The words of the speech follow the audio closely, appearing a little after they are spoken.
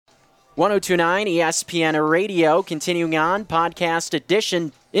1029 ESPN Radio, continuing on, podcast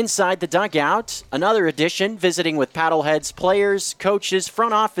edition, Inside the Dugout. Another edition, visiting with Paddleheads players, coaches,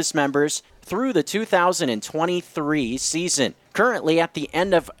 front office members through the 2023 season. Currently at the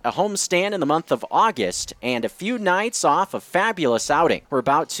end of a homestand in the month of August and a few nights off a fabulous outing. We're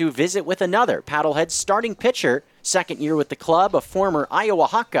about to visit with another Paddleheads starting pitcher, second year with the club, a former Iowa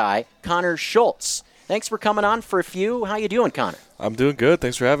Hawkeye, Connor Schultz. Thanks for coming on for a few. How you doing, Connor? I'm doing good.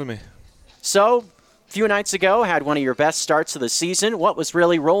 Thanks for having me. So, a few nights ago, had one of your best starts of the season. What was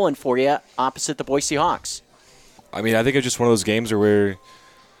really rolling for you opposite the Boise Hawks? I think it's just one of those games where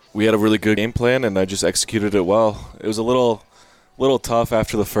we had a really good game plan, and I just executed it well. It was a little tough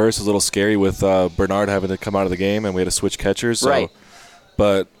after the first. It was a little scary with Bernard having to come out of the game, and we had to switch catchers. So. Right.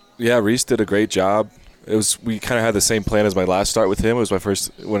 But, yeah, Reese did a great job. We kind of had the same plan as my last start with him. It was my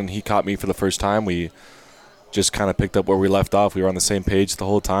first – when he caught me for the first time, we just kind of picked up where we left off. We were on the same page the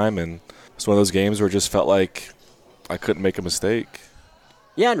whole time, and it's one of those games where it just felt like I couldn't make a mistake.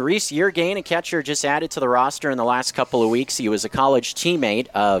 Yeah, and Reese Yergain, a catcher, just added to the roster in the last couple of weeks. He was a college teammate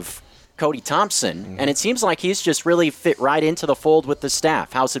of Cody Thompson, and it seems like he's just really fit right into the fold with the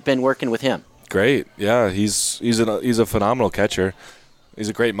staff. How's it been working with him? Great. Yeah, he's a phenomenal catcher. He's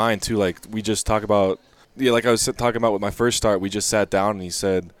a great mind, too. Like, we just talk about – like I was talking about with my first start, we just sat down and he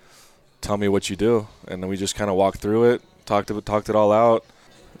said, tell me what you do. And then we just kind of walked through it, talked it all out.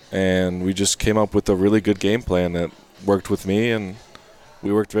 And we just came up with a really good game plan that worked with me, and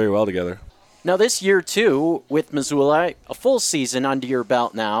we worked very well together. Now this year, too, with Missoula, a full season under your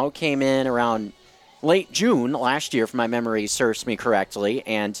belt now, came in around late June last year, if my memory serves me correctly.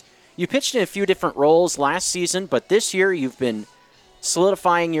 And you pitched in a few different roles last season, but this year you've been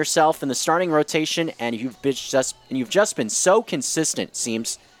solidifying yourself in the starting rotation, and you've just been so consistent, it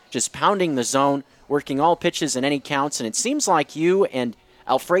seems, just pounding the zone, working all pitches in any counts. And it seems like you and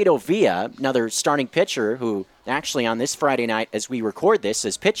Alfredo Villa, another starting pitcher who actually on this Friday night as we record this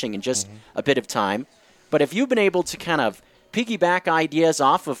is pitching in just a bit of time. But have you been able to kind of piggyback ideas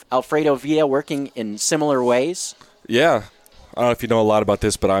off of Alfredo Villa working in similar ways? Yeah. I don't know if you know a lot about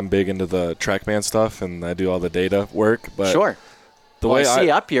this, but I'm big into the TrackMan stuff, and I do all the data work. But sure. I see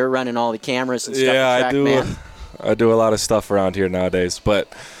up here running all the cameras and stuff. Yeah, I do a lot of stuff around here nowadays. But,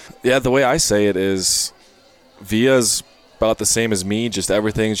 yeah, the way I say it is Villa's about the same as me, just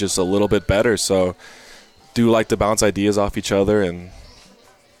everything's just a little bit better. So do like to bounce ideas off each other, and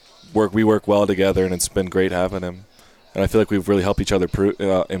we work well together, and it's been great having him. And I feel like we've really helped each other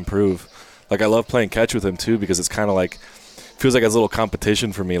improve. Like, I love playing catch with him too, because it's kind of like feels like it's a little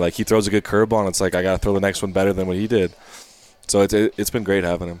competition for me. Like, he throws a good curveball, and it's like I got to throw the next one better than what he did. So it's been great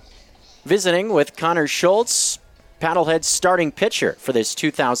having him. Visiting with Connor Schultz, Paddlehead's starting pitcher for this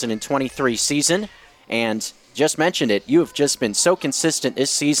 2023 season, and just mentioned it, you have just been so consistent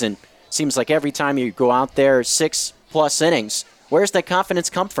this season. Seems like every time you go out there, 6+ innings. Where's that confidence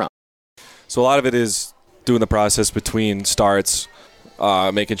come from? So a lot of it is doing the process between starts,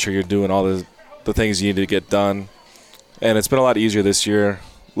 making sure you're doing all the things you need to get done. And it's been a lot easier this year.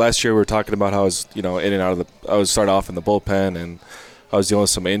 Last year we were talking about how I was, in and out of I was started off in the bullpen, and I was dealing with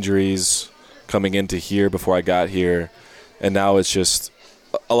some injuries coming into here before I got here. And now it's just,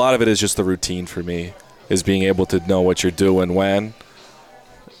 a lot of it is just the routine for me, is being able to know what you're doing when,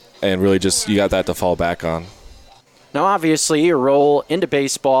 and really just you got that to fall back on. Now, obviously, your role into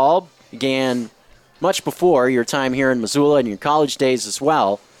baseball began much before your time here in Missoula and your college days as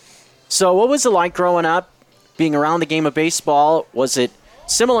well. So what was it like growing up, being around the game of baseball? Was it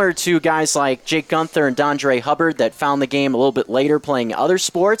similar to guys like Jake Gunther and Dondre Hubbard that found the game a little bit later playing other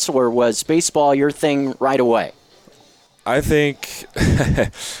sports, or was baseball your thing right away? I think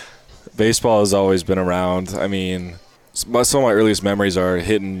baseball has always been around. Some of my earliest memories are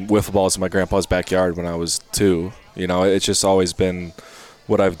hitting wiffle balls in my grandpa's backyard when I was 2. It's just always been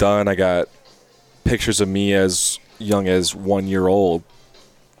what I've done. I got pictures of me as young as 1 year old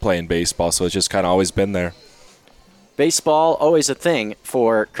playing baseball, so it's just kind of always been there. Baseball, always a thing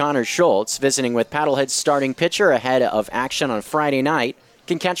for Connor Schultz, visiting with Paddlehead's starting pitcher ahead of action on Friday night. You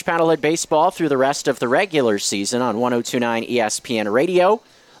can catch Paddlehead baseball through the rest of the regular season on 1029 ESPN Radio.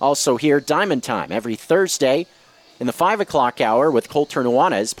 Also here, Diamond Time, every Thursday in the 5 o'clock hour with Colter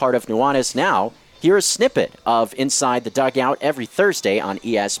Nuanez, part of Nuanez Now. Hear a snippet of Inside the Dugout every Thursday on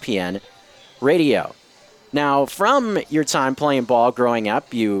ESPN Radio. Now, from your time playing ball growing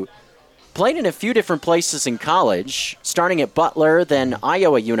up, you played in a few different places in college, starting at Butler, then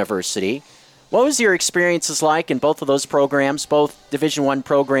Iowa University. What was your experiences like in both of those programs, both Division I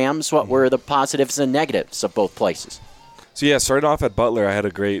programs? What were the positives and negatives of both places? So, starting off at Butler, I had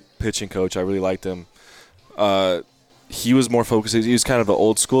a great pitching coach. I really liked him. he was more focused. He was kind of the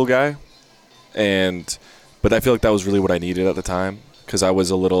old school guy, but I feel like that was really what I needed at the time because I was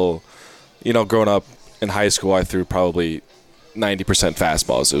a little, growing up in high school, I threw probably 90%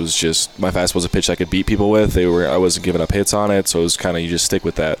 fastballs. It was just my fastball's a pitch I could beat people with. I wasn't giving up hits on it, so it was kind of you just stick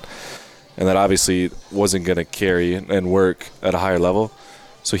with that, and that obviously wasn't going to carry and work at a higher level.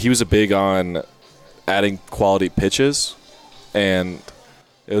 So he was big on adding quality pitches, and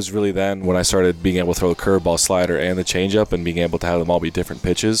it was really then when I started being able to throw the curveball, slider, and the changeup, and being able to have them all be different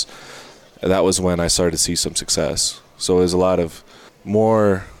pitches. That was when I started to see some success. So it was a lot of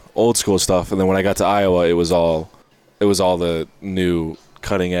more old school stuff, and then when I got to Iowa, it was all the new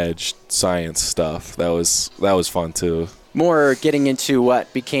cutting edge science stuff. That was fun too. More getting into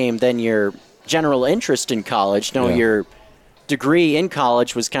what became then your general interest in college. No, your degree in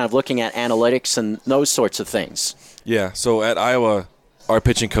college was kind of looking at analytics and those sorts of things. Yeah. So at Iowa, our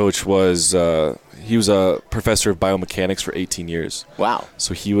pitching coach was he was a professor of biomechanics for 18 years. Wow.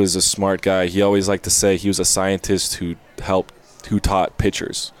 So he was a smart guy. He always liked to say he was a scientist who taught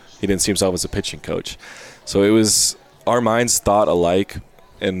pitchers. He didn't see himself as a pitching coach. So it was our minds thought alike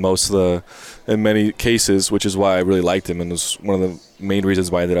in many cases, which is why I really liked him, and was one of the main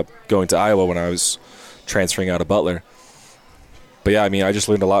reasons why I ended up going to Iowa when I was transferring out of Butler. But yeah, I mean, I just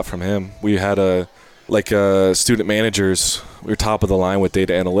learned a lot from him. We had student managers. We were top of the line with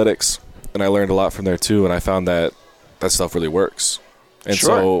data analytics, and I learned a lot from there too, and I found that stuff really works. And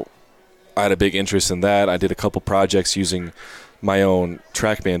so I had a big interest in that. I did a couple projects using my own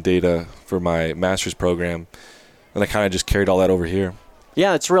TrackMan data for my master's program, and I kind of just carried all that over here.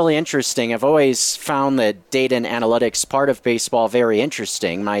 Yeah, it's really interesting. I've always found the data and analytics part of baseball very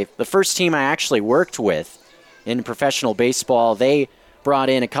interesting. The first team I actually worked with in professional baseball, they brought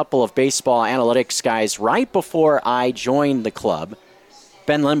in a couple of baseball analytics guys right before I joined the club.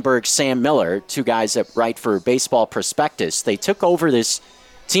 Ben Lindbergh, Sam Miller, two guys that write for Baseball Prospectus. They took over this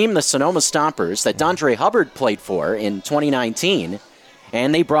team, the Sonoma Stompers, that Dondre Hubbard played for in 2019,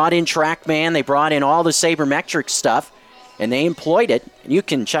 and they brought in TrackMan, they brought in all the sabermetric stuff, and they employed it. You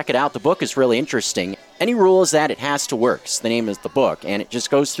can check it out. The book is really interesting. Any rule is that it has to work. It's the name of the book, and it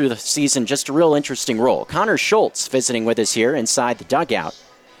just goes through the season, just a real interesting role. Connor Schultz visiting with us here inside the dugout.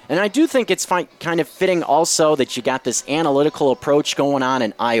 And I do think it's kind of fitting also that you got this analytical approach going on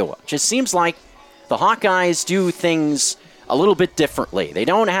in Iowa. It just seems like the Hawkeyes do things a little bit differently. They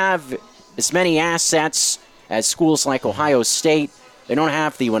don't have as many assets as schools like Ohio State. They don't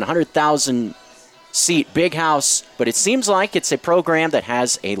have the 100,000-seat big house, but it seems like it's a program that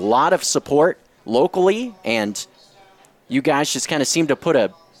has a lot of support locally, and you guys just kind of seem to put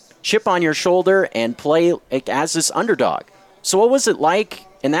a chip on your shoulder and play as this underdog. So what was it like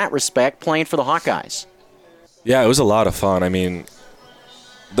in that respect playing for the Hawkeyes? Yeah, it was a lot of fun. I mean,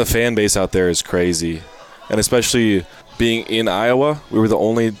 the fan base out there is crazy, and especially being in Iowa, we were the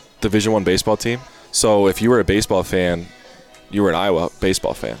only Division I baseball team. So if you were a baseball fan, you were an Iowa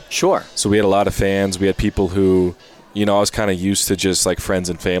baseball fan. Sure. So we had a lot of fans. We had people who, I was kind of used to just like friends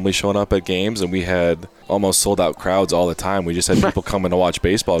and family showing up at games, and we had almost sold out crowds all the time. We just had people coming to watch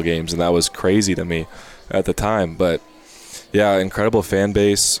baseball games, and that was crazy to me at the time. But yeah, incredible fan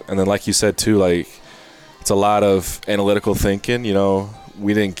base. And then like you said too, like it's a lot of analytical thinking.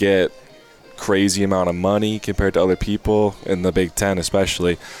 We didn't get crazy amount of money compared to other people in the Big Ten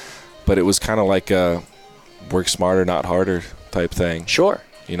especially, but it was kind of like a work smarter, not harder type thing. Sure.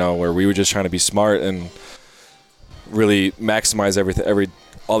 Where we were just trying to be smart and really maximize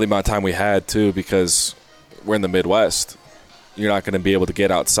all the amount of time we had too, because we're in the Midwest. You're not going to be able to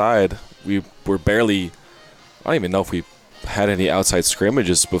get outside. We were barely, I don't even know if we had any outside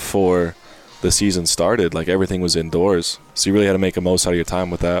scrimmages before the season started. Like everything was indoors. So you really had to make the most out of your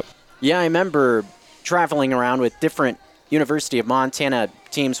time with that. Yeah, I remember traveling around with different University of Montana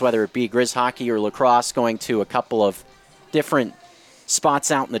teams, whether it be Grizz hockey or lacrosse, going to a couple of different spots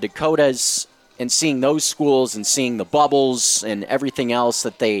out in the Dakotas and seeing those schools and seeing the bubbles and everything else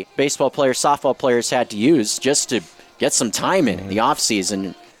that baseball players, softball players had to use just to get some time in the off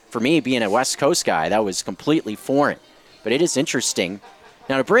season. For me, being a West Coast guy, that was completely foreign. But it is interesting.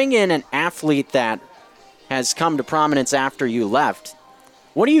 Now, to bring in an athlete that has come to prominence after you left,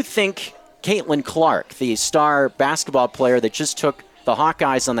 what do you think Caitlin Clark, the star basketball player that just took the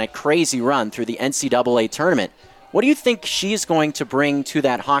Hawkeyes on that crazy run through the NCAA tournament, what do you think she's going to bring to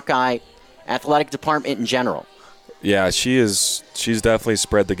that Hawkeye athletic department in general? Yeah, she's definitely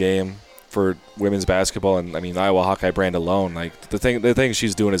spread the game for women's basketball, and I mean Iowa Hawkeye brand alone. Like the thing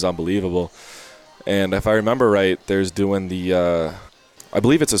she's doing is unbelievable. And if I remember right, there's doing the I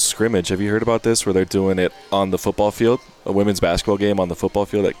believe it's a scrimmage. Have you heard about this? Where they're doing it on the football field, a women's basketball game on the football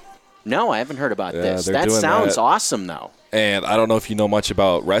field No, I haven't heard about this. they're That doing sounds that. awesome, though. And I don't know if you know much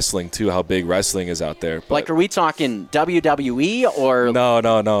about wrestling, too, how big wrestling is out there. But Like, are we talking WWE or?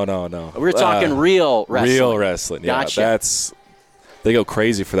 No. We're talking real wrestling. Real wrestling, yeah. Gotcha. They go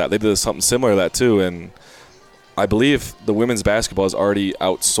crazy for that. They did something similar to that, too, and I believe the women's basketball is already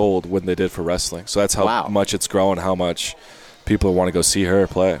outsold what they did for wrestling. So that's how much it's grown, how much people want to go see her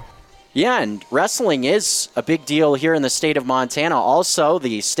play. Yeah, and wrestling is a big deal here in the state of Montana. Also,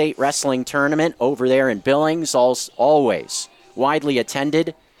 the state wrestling tournament over there in Billings, always widely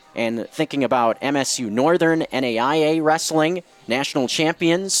attended. And thinking about MSU Northern, NAIA wrestling, national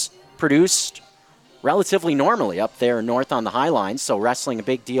champions produced relatively normally up there north on the High Line. So wrestling a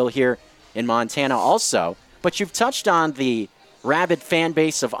big deal here in Montana also. But you've touched on the rabid fan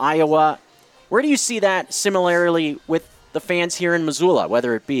base of Iowa. Where do you see that similarly with the fans here in Missoula,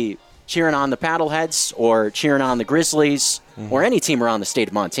 whether it be cheering on the Paddleheads or cheering on the Grizzlies or any team around the state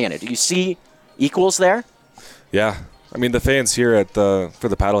of Montana? Do you see equals there? Yeah. I mean, the fans here for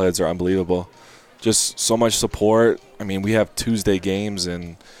the Paddleheads are unbelievable. Just so much support. I mean, we have Tuesday games,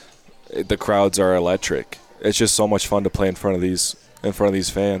 and the crowds are electric. It's just so much fun to play in front of these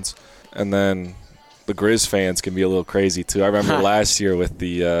fans. And then the Grizz fans can be a little crazy, too. I remember last year with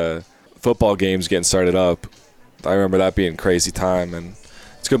the football games getting started up. I remember that being a crazy time, and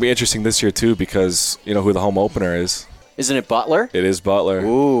it's going to be interesting this year, too, because you know who the home opener is. Isn't it Butler? It is Butler.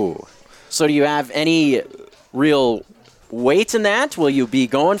 Ooh. So do you have any real weight in that? Will you be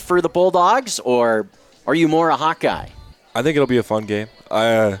going for the Bulldogs, or are you more a Hawkeye? I think it'll be a fun game.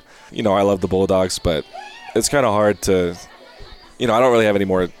 I love the Bulldogs, but it's kind of hard to, I don't really have any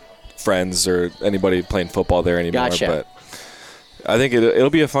more friends or anybody playing football there anymore. Gotcha. But I think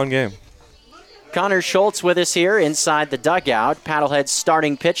it'll be a fun game. Connor Schultz with us here inside the dugout. Paddlehead's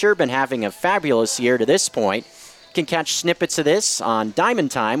starting pitcher, been having a fabulous year to this point. Can catch snippets of this on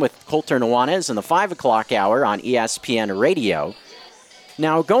Diamond Time with Colter Nuanez in the 5 o'clock hour on ESPN Radio.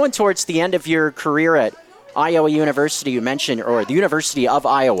 Now, going towards the end of your career at Iowa University, you mentioned, or the University of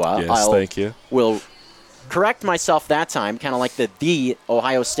Iowa. Yes, thank you. Will correct myself that time, kind of like the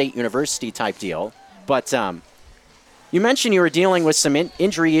Ohio State University type deal. But you mentioned you were dealing with some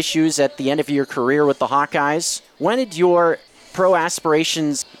injury issues at the end of your career with the Hawkeyes. When did your pro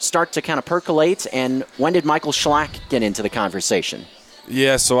aspirations start to kind of percolate, and when did Michael Schlack get into the conversation?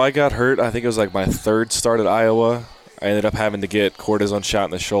 Yeah, so I got hurt. I think it was like my third start at Iowa. I ended up having to get cortisone shot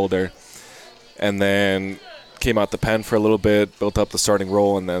in the shoulder, and then came out the pen for a little bit, built up the starting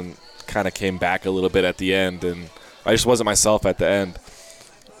role, and then kind of came back a little bit at the end. And I just wasn't myself at the end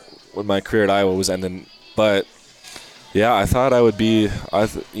when my career at Iowa was ending. But yeah, I thought I would be,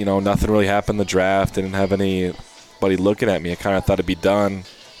 nothing really happened in the draft. Didn't have anybody looking at me. I kind of thought it'd be done.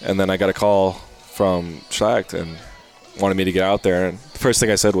 And then I got a call from Schlacht and wanted me to get out there. And the first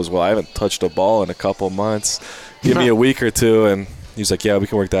thing I said was, well, I haven't touched a ball in a couple months. Give me a week or two. And he was like, yeah, we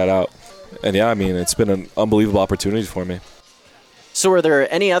can work that out. And yeah, I mean, it's been an unbelievable opportunity for me. So are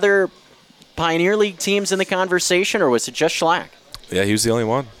there any other Pioneer League teams in the conversation, or was it just Schlack? Yeah, he was the only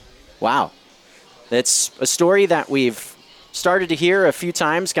one. Wow. That's a story that we've started to hear a few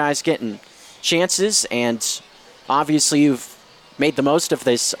times, guys getting chances, and obviously you've made the most of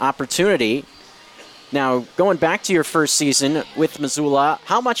this opportunity. Now, going back to your first season with Missoula,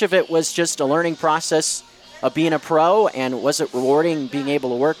 how much of it was just a learning process of being a pro, and was it rewarding being able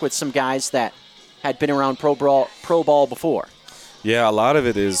to work with some guys that had been around pro ball before? Yeah, a lot of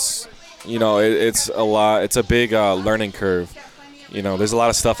it is, it's a big learning curve. There's a lot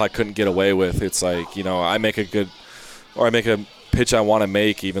of stuff I couldn't get away with. It's like, I make a pitch I want to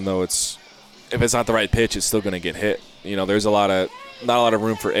make, even though if it's not the right pitch, it's still going to get hit. There's not a lot of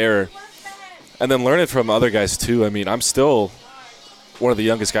room for error. And then learn it from other guys, too. I mean, I'm still one of the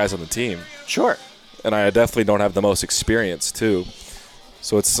youngest guys on the team. Sure. And I definitely don't have the most experience, too.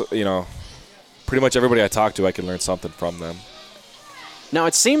 So it's, pretty much everybody I talk to, I can learn something from them. Now,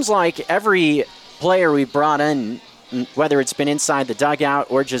 it seems like every player we brought in, whether it's been inside the dugout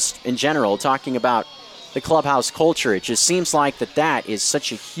or just in general, talking about the clubhouse culture, it just seems like that is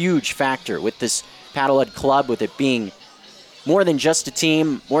such a huge factor with this Paddlehead club, with it being more than just a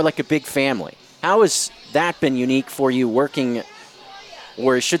team, more like a big family. How has that been unique for you working,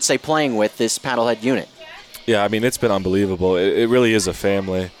 or I should say playing with this Paddlehead unit? Yeah, I mean, it's been unbelievable. It really is a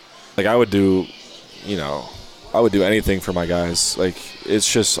family. Like, I would do anything for my guys. Like,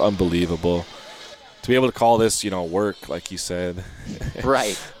 it's just unbelievable. To be able to call this, work, like you said.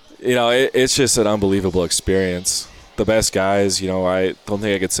 Right. It's just an unbelievable experience. The best guys, I don't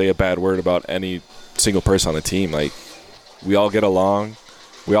think I could say a bad word about any single person on the team. Like, we all get along,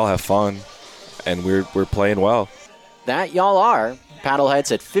 we all have fun, and we're playing well. That y'all are.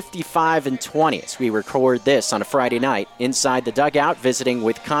 Paddleheads at 55-20 as we record this on a Friday night. Inside the Dugout, visiting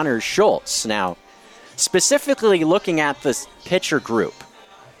with Connor Schultz. Now, specifically looking at this pitcher group,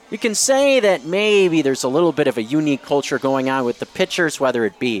 you can say that maybe there's a little bit of a unique culture going on with the pitchers, whether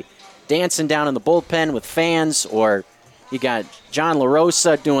it be dancing down in the bullpen with fans, or you got John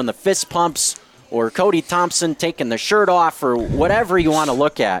LaRosa doing the fist pumps, or Cody Thompson taking the shirt off, or whatever you want to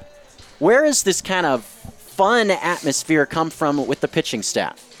look at. Where is this kind of fun atmosphere come from with the pitching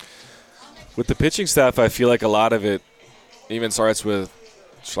staff? With the pitching staff, I feel like a lot of it even starts with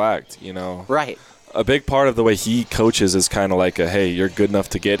Schlacht, Right. A big part of the way he coaches is kind of like hey, you're good enough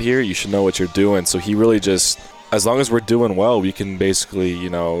to get here. You should know what you're doing. So he really just, as long as we're doing well, we can basically,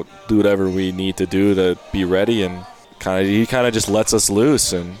 do whatever we need to do to be ready. And he kind of just lets us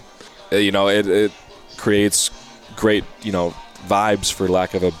loose. And, it creates great, vibes, for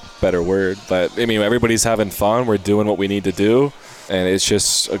lack of a better word. But, everybody's having fun. We're doing what we need to do. And it's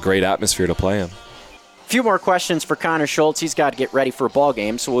just a great atmosphere to play in. A few more questions for Connor Schultz. He's got to get ready for a ball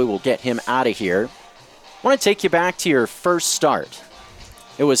game, so we will get him out of here. I want to take you back to your first start.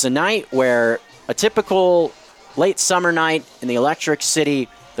 It was a night where a typical late summer night in the Electric City,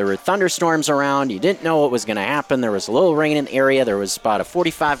 there were thunderstorms around. You didn't know what was going to happen. There was a little rain in the area. There was about a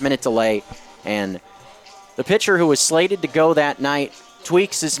 45-minute delay. And the pitcher who was slated to go that night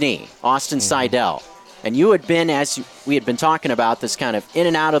tweaks his knee, Austin Seidel. And you had been, as we had been talking about, this kind of in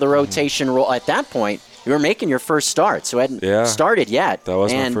and out of the rotation role. At that point, you were making your first start, so it hadn't started yet. That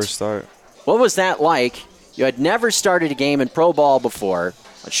was my first start. What was that like? You had never started a game in pro ball before.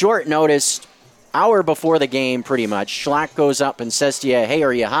 On short notice, hour before the game pretty much, Schlacht goes up and says to you, hey,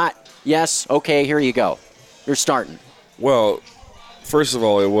 are you hot? Yes. Okay, here you go. You're starting. Well, first of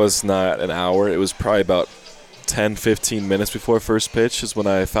all, it was not an hour. It was probably about 10, 15 minutes before first pitch is when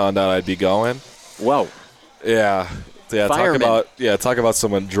I found out I'd be going. Whoa. Yeah. Fireman. Talk about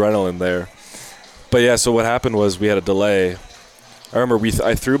some adrenaline there. But, so what happened was we had a delay. I remember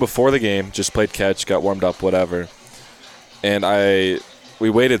I threw before the game, just played catch, got warmed up, whatever. And we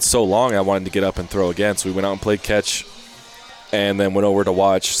waited so long I wanted to get up and throw again. So we went out and played catch and then went over to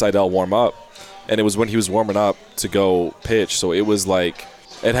watch Seidel warm up. And it was when he was warming up to go pitch. So it was like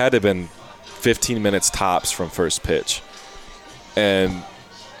it had to have been 15 minutes tops from first pitch. And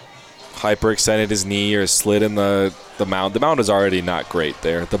hyperextended his knee or slid in the mound. The mound is already not great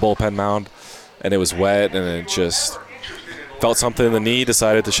there, the bullpen mound. And it was wet and it just felt something in the knee,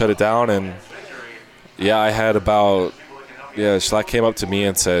 decided to shut it down. And, I had Schlacht came up to me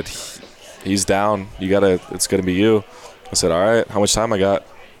and said, he's down. It's going to be you. I said, all right, how much time I got?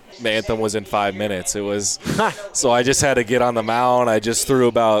 The anthem was in 5 minutes. It was so I just had to get on the mound. I just threw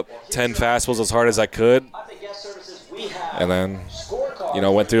about 10 fastballs as hard as I could. And then,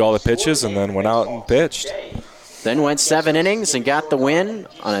 went through all the pitches and then went out and pitched. Then went 7 innings and got the win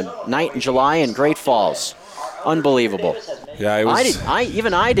on a night in July in Great Falls. Unbelievable. Yeah, it was.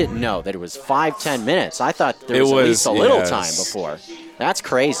 I didn't know that it was 5-10 minutes. I thought there was at least a little time before. That's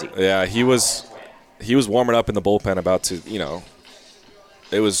crazy. Yeah, he was warming up in the bullpen about to,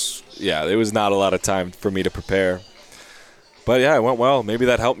 there was not a lot of time for me to prepare. But it went well. Maybe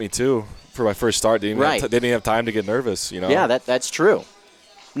that helped me too for my first start. Didn't even have time to get nervous, Yeah, that's true.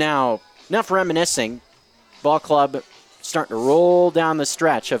 Now, enough reminiscing. Ball club starting to roll down the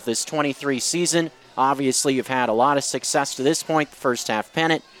stretch of this 23 season. Obviously, you've had a lot of success to this point. The first half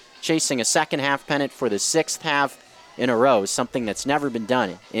pennant, chasing a second half pennant for the 6th half in a row, something that's never been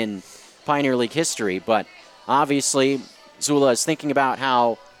done in Pioneer League history. But obviously, Missoula is thinking about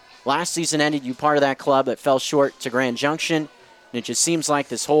how last season ended. You part of that club that fell short to Grand Junction. And it just seems like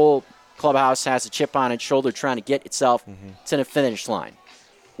this whole clubhouse has a chip on its shoulder trying to get itself to the finish line.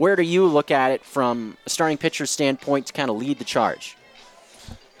 Where do you look at it from a starting pitcher standpoint to kind of lead the charge?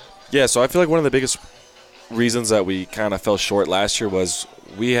 Yeah, so I feel like one of the biggest reasons that we kind of fell short last year was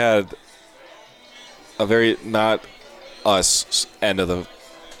we had a very not us end of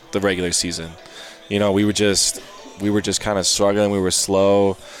the regular season. We were just kind of struggling. We were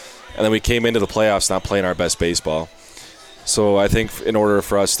slow, and then we came into the playoffs not playing our best baseball. So I think in order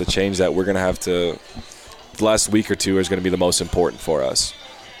for us to change that, we're going to have to. The last week or two is going to be the most important for us.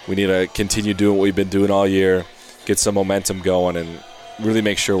 We need to continue doing what we've been doing all year, get some momentum going, and really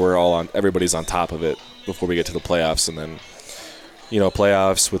make sure everybody's on top of it before we get to the playoffs. And then,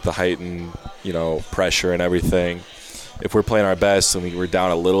 playoffs with the heightened, pressure and everything. If we're playing our best and we're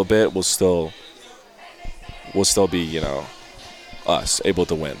down a little bit, we'll still be, us able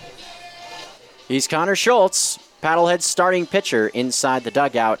to win. He's Connor Schultz, Paddleheads starting pitcher Inside the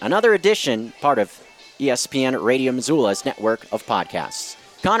Dugout. Another edition, part of ESPN Radio Missoula's network of podcasts.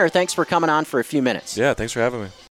 Connor, thanks for coming on for a few minutes. Yeah, thanks for having me.